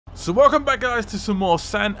So welcome back guys to some more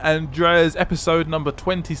San Andreas episode number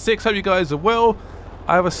 26. Hope you guys are well.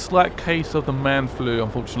 I have a slight case of the man flu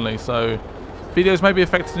unfortunately, so videos may be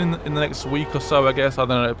affected in the next week or so I guess. I don't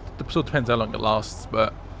know, it sort of depends how long it lasts,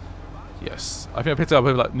 but yes. I think I picked it up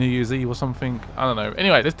with like New Year's Eve or something. I don't know.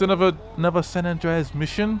 Anyway, let's do another San Andreas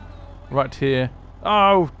mission right here.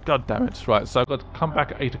 Oh god damn it. Right, so I've got to come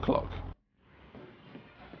back at 8 o'clock.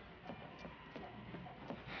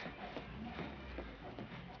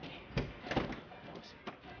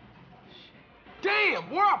 Damn,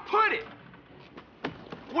 where I put it?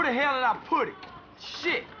 Where the hell did I put it?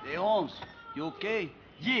 Shit. Hey, Holmes, you okay?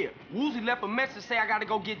 Yeah, Woozy left a message say I gotta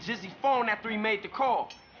go get Jizzy's phone after he made the call.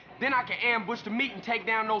 Then I can ambush the meet and take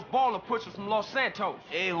down those baller pushers from Los Santos.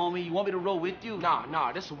 Hey, homie, you want me to roll with you?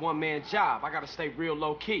 Nah, this is a one-man job. I gotta stay real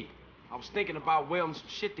low-key. I was thinking about welding some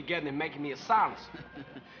shit together and making me a silencer.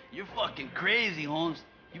 You're fucking crazy, Holmes.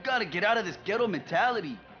 You gotta get out of this ghetto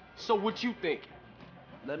mentality. So what you think?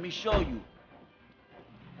 Let me show you.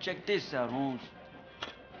 Check this out, Holmes.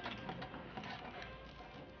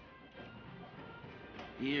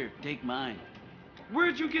 Here, take mine.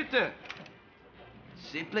 Where'd you get that?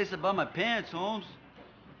 Same place I bought my pants, Holmes.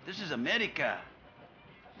 This is America.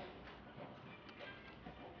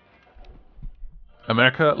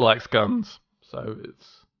 America likes guns, so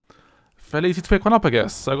it's fairly easy to pick one up I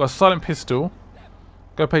guess. So I've got a silent pistol.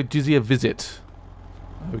 Go pay Jizzy a visit.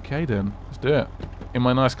 Okay then, let's do it. In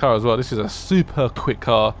my nice car as well. This is a super quick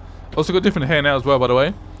car. Also got different hair now as well, by the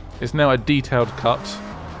way. It's now a detailed cut,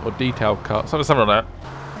 or detailed cut, something like that.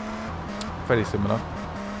 Fairly similar.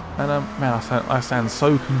 And man, I sound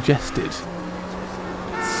so congested.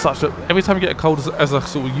 Such a every time you get a cold as a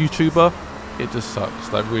sort of YouTuber, it just sucks.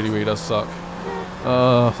 That really does suck.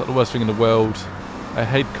 It's like the worst thing in the world. I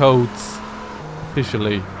hate colds.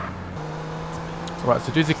 Officially. Right,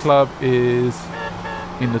 so Jizzy Club is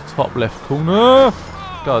in the top left corner.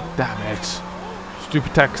 God damn it.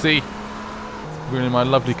 Stupid taxi. Ruining my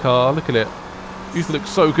lovely car. Look at it. It used to look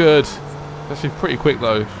so good. It's actually pretty quick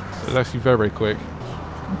though. It's actually very quick.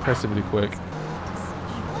 Impressively quick.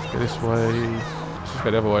 Let's go this way. Let's just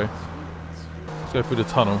go the other way. Let's go through the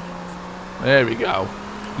tunnel. There we go.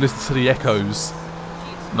 Listen to the echoes.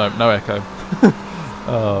 No echo.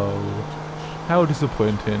 Oh. How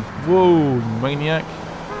disappointing. Whoa, maniac.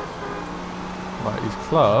 Right, his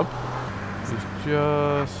club is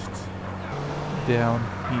just down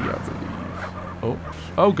here, I believe.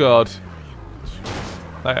 Oh god.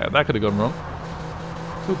 That could have gone wrong.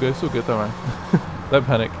 It's all good, don't worry. Don't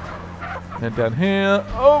panic. And down here.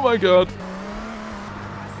 Oh my god.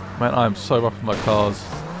 Man, I am so rough with my cars.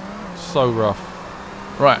 So rough.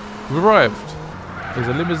 Right, we've arrived. There's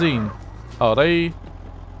a limousine. Are they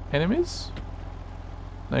enemies?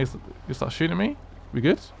 They start shooting me? We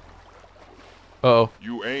good? Uh-oh.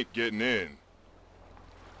 You ain't getting in.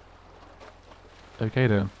 Okay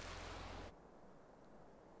then.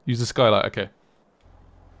 Use the skylight, okay.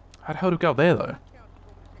 How the hell do we get up there though?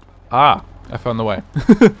 Ah, I found the way.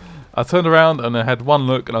 I turned around and I had one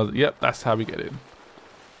look and I was like, yep, that's how we get in.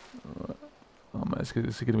 Oh man, this is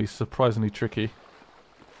going to be surprisingly tricky.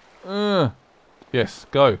 Yes,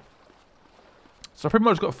 go. So I pretty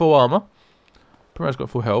much got full armor. Pretty much got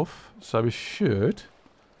full health. So we should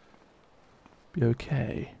be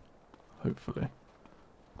okay. Hopefully.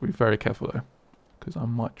 Gotta be very careful though, because I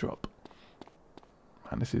might drop.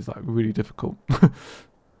 Man, this is like really difficult.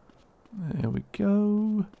 There we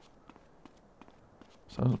go.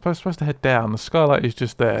 So I'm supposed to head down. The skylight is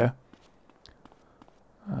just there.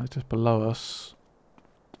 Just below us.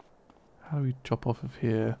 How do we drop off of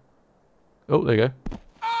here? Oh, there you go.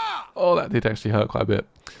 Oh, that did actually hurt quite a bit.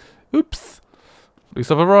 Oops. At least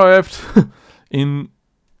I've arrived. in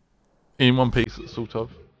one piece, sort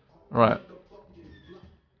of. Right.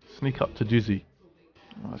 Sneak up to Jizzy.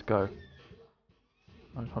 Let's go.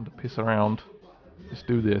 I'm trying to piss around. Let's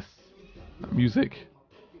do this. That music.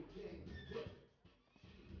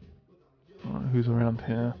 Right, who's around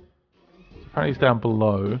here? Apparently he's down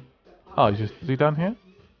below. Oh, is he down here?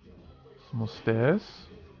 Some more stairs.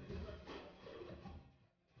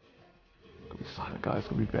 Gotta be silent, guys.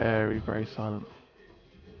 Gotta be very silent.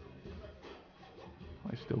 Oh,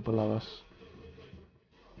 he's still below us.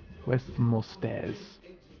 Where's some more stairs?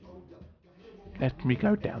 Let me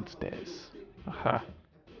go downstairs. Aha.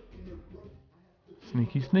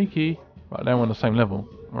 Sneaky. Right, now we're on the same level.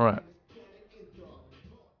 Alright.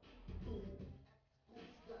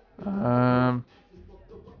 How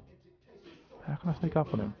can I sneak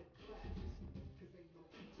up on him?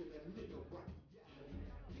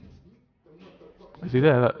 Is he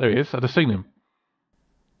there? There he is. I just seen him.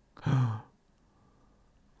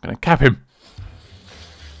 Gonna cap him.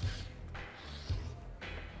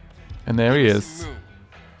 And there he is.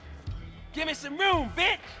 Give me some room,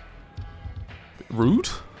 bitch! Bit rude.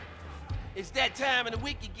 It's that time of the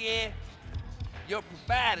week again. Your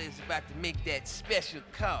provider is about to make that special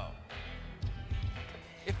call.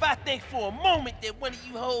 If I think for a moment that one of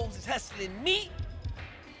you hoes is hustling me...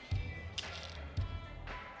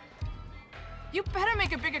 You better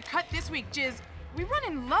make a bigger cut this week, Jizz. We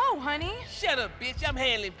running low, honey. Shut up, bitch. I'm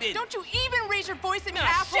handling business. Don't you even raise your voice at me, Nah,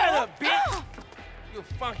 asshole. shut up, bitch. You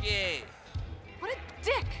funky ass. What a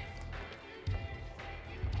dick.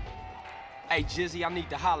 Hey, Jizzy, I need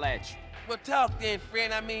to holler at you. Well, talk then,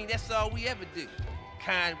 friend. I mean, that's all we ever do.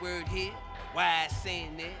 Kind word here, wise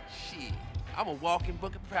saying there. Shit, I'm a walking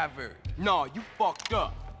book of proverbs. No, you fucked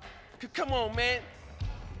up. Come on, man.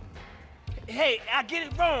 Hey, I get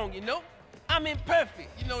it wrong, you know? I'm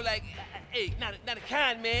imperfect, you know, like, hey, not a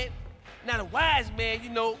kind man, not a wise man, you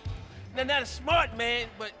know, not a smart man,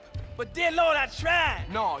 but dear Lord, I tried.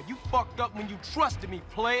 No, you fucked up when you trusted me,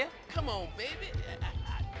 player. Come on, baby.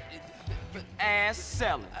 Ass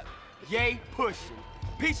selling, yay pushing,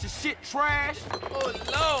 piece of shit trash.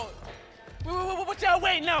 Oh, Lord. What y'all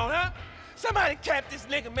waiting on, huh? Somebody cap this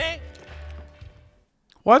nigga, man.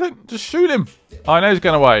 Why don't just shoot him? Oh, I know he's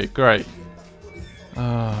going away. Great.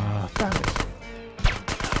 Damn it.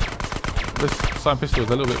 This signed pistol is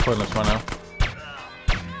a little bit pointless right now.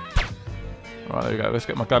 Right, there we go. Let's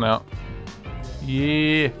get my gun out.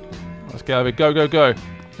 Yeah. Let's get over here. Go, go, go.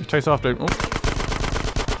 Let's chase after him. Oh.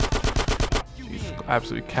 He's got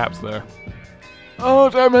absolutely caps there. Oh,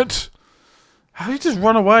 damn it. How did he just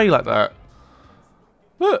run away like that?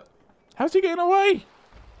 Look. How's he getting away?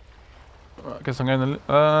 Right, I guess I'm going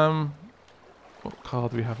to... what car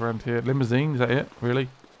do we have around here? Limousine, is that it? Really?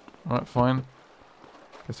 Alright, fine.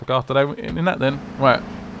 Guess I'll go after that in that then. Right.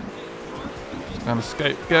 Just gonna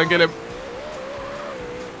escape. Go and get him.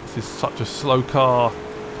 This is such a slow car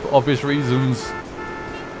for obvious reasons.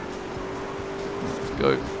 Let's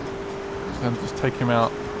go. Just gonna just take him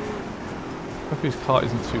out. Hope his car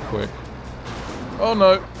isn't too quick. Oh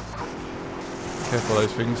no! Careful of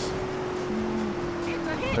those things.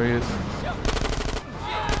 There he is.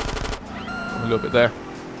 A little bit there.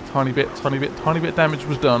 Tiny bit of damage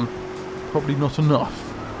was done. Probably not enough.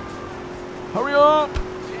 Hurry up!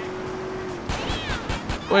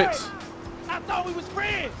 Wait. I thought we was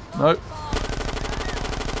friends. No. A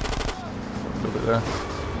little bit there.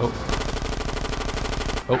 Oh.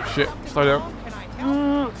 Oh shit. Slow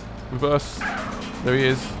down. Reverse. There he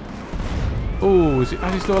is. Oh, is he?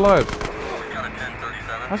 How's he still alive?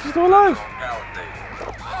 How's he still alive?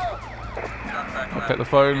 I'll get the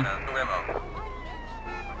phone.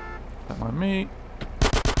 Don't mind me.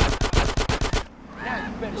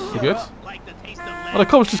 You good? Oh, the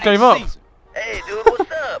cops just gave up. Hey, dude, what's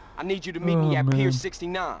up? I need you to meet me at Pier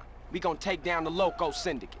 69. We gonna take down the Loco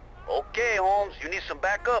Syndicate. Okay, Holmes, you need some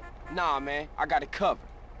backup? Nah, man, I got it covered.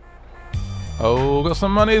 Oh, got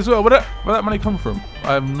some money as well. Where'd that money come from?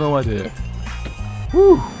 I have no idea.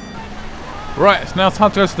 Woo. Right, it's now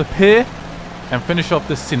time to go to the pier and finish off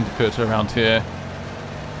this syndicate around here.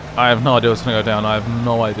 I have no idea what's going to go down. I have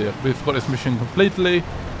no idea. We've got this mission completely.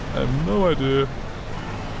 I have no idea.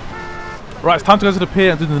 Right, it's time to go to the pier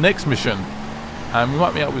and do the next mission. We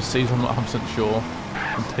might be out with Caesar, I'm not 100% sure.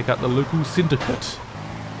 And take out the local syndicate.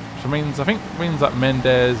 Which means, I think, means like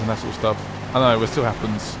Mendez and that sort of stuff. I don't know, it still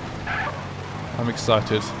happens. I'm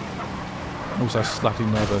excited. I'm also slightly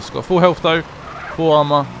nervous. Got full health though, full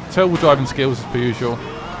armour, terrible driving skills as per usual.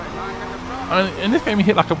 I mean, in this game you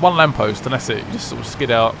hit like one lamppost and that's it. You just sort of skid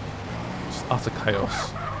out. Just utter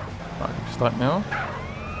chaos. Right, can we start now?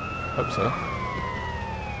 Hope so.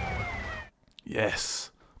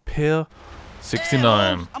 Yes. Pier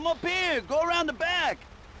 69. Hey, I'm up here. Go around the back.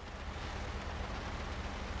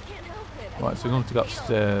 Right, so we're going to go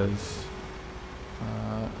upstairs.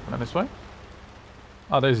 Around this way?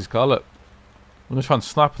 Oh, there's his car, look. We're going to try and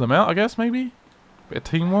snipe them out, I guess, maybe? Bit of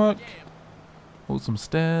teamwork. Hold some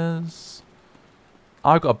stairs.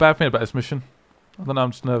 I've got a bad feeling about this mission. I don't know,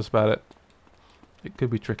 I'm just nervous about it. It could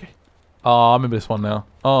be tricky. Oh, I remember this one now.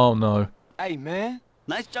 Oh, no. Hey, man.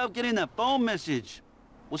 Nice job getting that phone message.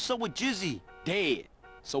 What's up with Jizzy? Dead.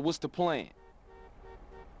 So what's the plan?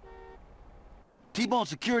 T-Bone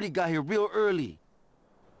security got here real early.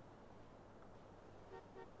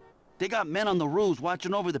 They got men on the roofs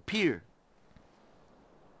watching over the pier.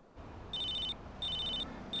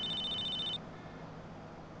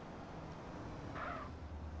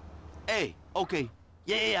 Hey, okay.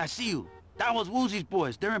 Yeah, I see you. That was Woozy's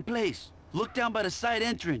boys. They're in place. Look down by the side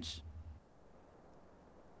entrance.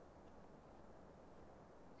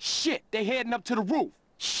 Shit, they heading up to the roof.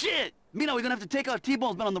 Shit! Mina, we're gonna have to take out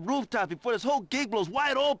T-Bone's men on the rooftop before this whole gig blows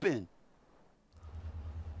wide open.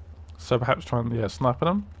 So perhaps try and sniper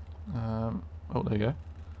them. Oh, there you go.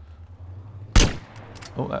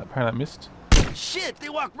 Oh, that apparently that missed. Shit, they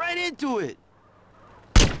walked right into it.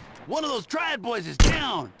 One of those triad boys is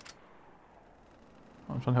down.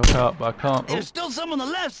 I'm trying to help out, but I can't. There's still some on the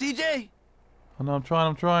left, CJ. Oh no,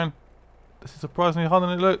 I'm trying. This is surprisingly harder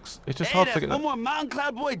than it looks. It's just hard to That's get one that. more mountain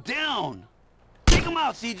cloud boy down. Take him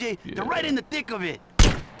out, CJ. Yeah. They're right in the thick of it.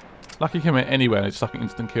 Lucky he came in anywhere and it's like an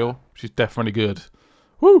instant kill, which is definitely good.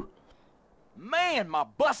 Woo! Man, my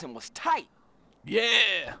bussin' was tight.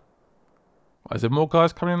 Yeah! Is there more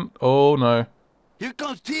guys coming in? Oh no. Here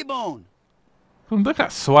comes T-Bone. Look at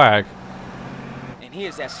that swag. And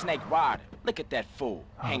here's that snake rider. Look at that fool.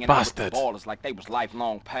 Hanging bastard. out with the ballers like they was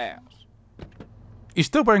lifelong pals. He's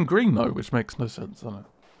still wearing green though, which makes no sense, doesn't it?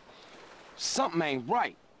 Something ain't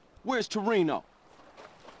right. Where's Torino?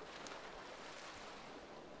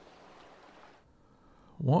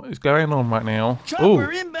 What is going on right now?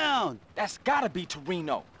 Chopper inbound. That's gotta be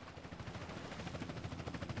Torino.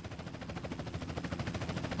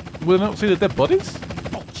 Will they not see the dead bodies?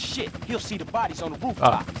 Oh shit, he'll see the bodies on the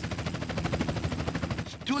rooftops.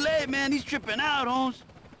 It's too late, man. He's tripping out, Holmes.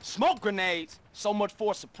 Smoke grenades? So much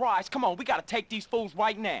for a surprise. Come on, we gotta take these fools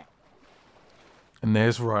right now. And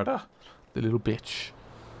there's Ryder, the little bitch.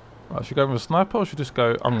 Right, should we go with a sniper or should we just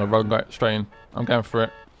go? I'm gonna run right straight in. I'm going for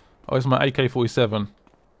it. Oh, it's my AK-47.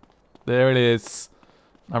 There it is.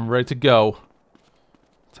 I'm ready to go.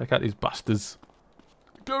 Take out these busters.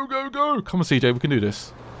 Go, go, go! Come on, CJ, we can do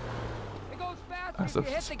this. That's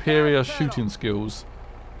a superior shooting skills.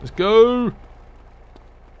 Let's go!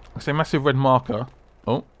 I say massive red marker.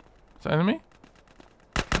 Oh, is that enemy?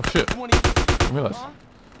 Oh shit! I didn't realise.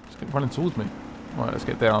 Just keep running towards me. Right, let's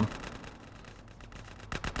get down.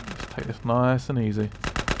 Let's take this nice and easy.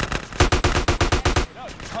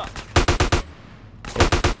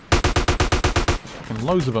 Fucking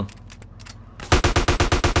loads of them.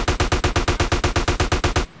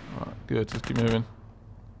 Right, good. Let's keep moving.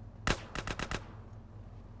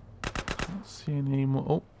 Can't see any more.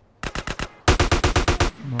 Oh,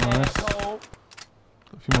 nice. Got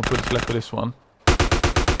a few more bullets left for this one.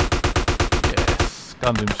 Yes,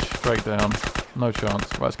 gunned him straight down. No chance.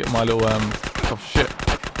 Right, let's get my little oh shit.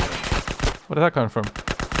 Where did that come from?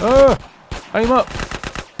 Ah! Aim up!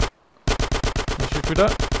 Can I shoot through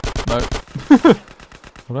that? No.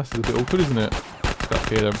 Well, that's a bit awkward, isn't it? Got to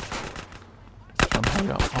hear them. Let's try and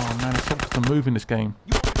hurry up. Oh man, it's so hard to move in this game.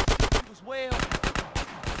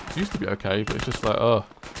 It used to be okay, but it's just like, oh,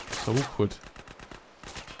 so awkward.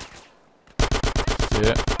 See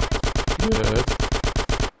it? Good.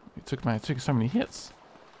 It took so many hits.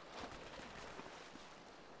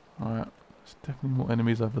 Alright, there's definitely more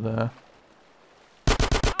enemies over there.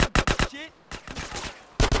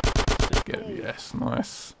 Let's get it. Yes,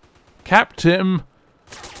 nice. Capped him!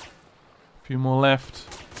 A few more left.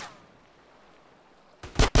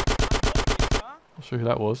 I'll show you who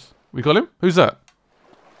that was. We got him? Who's that?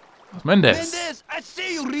 That's Mendez. Mendez, I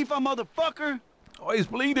see you, Rifa, motherfucker. Oh, he's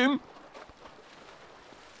bleeding.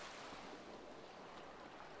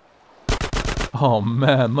 Oh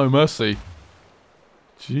man, no mercy.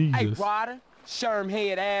 Jesus. Hey, Ryder,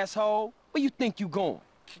 sherm-head asshole. Where you think you going?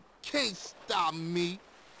 Can't stop me.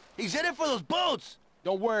 He's headed for those boats.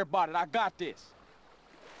 Don't worry about it. I got this.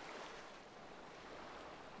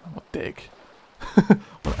 What a dick.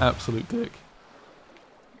 What an absolute dick.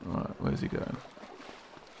 Right, where's he going?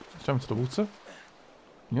 Let's jump into the water.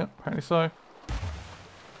 Yep, apparently so.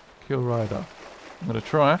 Kill Ryder. I'm gonna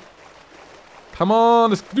try. Come on,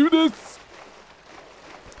 let's do this!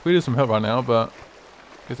 We need some help right now, but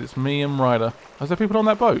because it's me and Ryder. Is there people on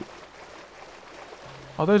that boat?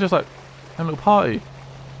 Oh, they're just like having a little party.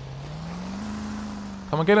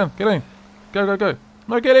 Come on, get in, get in. Go, go, go.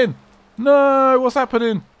 No, get in. No, what's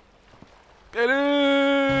happening? Get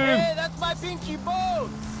in! Hey, that's my pinky boat!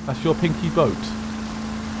 That's your pinky boat.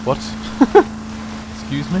 What?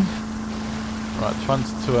 Excuse me? Right, trying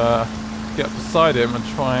to get up beside him and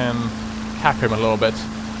try and cap him a little bit.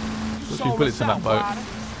 There's a few bullets in that boat.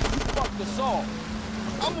 You fucked us all.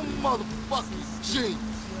 I'm a motherfucking G.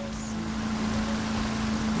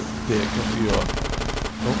 Dick, what you are.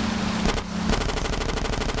 Oh.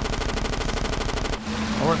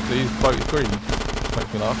 I want to use boat is green.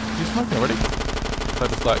 Makes me laugh. Is he smoking already? So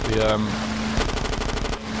just like the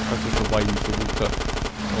that's just the way you use the water.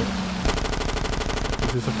 Oh.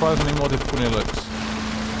 This is surprisingly more difficult than it looks.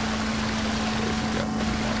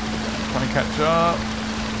 Trying to catch up.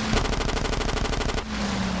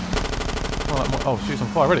 Oh, she's on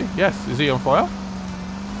fire already. Yes, is he on fire?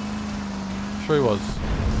 Sure he was.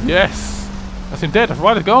 Yes! That's him dead.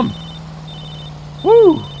 Ryder's gone.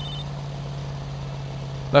 Woo!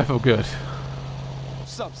 That felt good.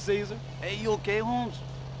 What's up, Caesar? Hey, you okay, Holmes?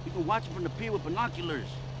 You can watch it from the pier with binoculars.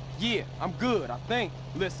 Yeah, I'm good, I think.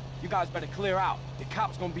 Listen, you guys better clear out. The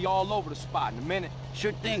cops gonna be all over the spot in a minute.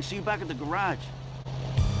 Sure thing. See you back at the garage.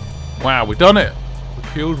 Wow, we done it. We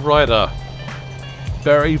killed Ryder.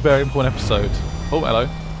 Very, very important episode. Oh, hello.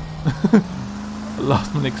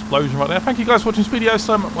 Last minute explosion right there. Thank you guys for watching this video.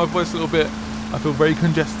 So my voice a little bit, I feel very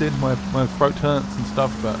congested. My throat hurts and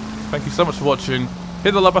stuff. But thank you so much for watching.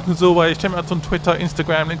 Hit the like button as always. Check me out on Twitter,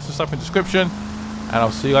 Instagram. Links and stuff in the description. And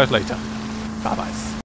I'll see you guys later. Bye bye.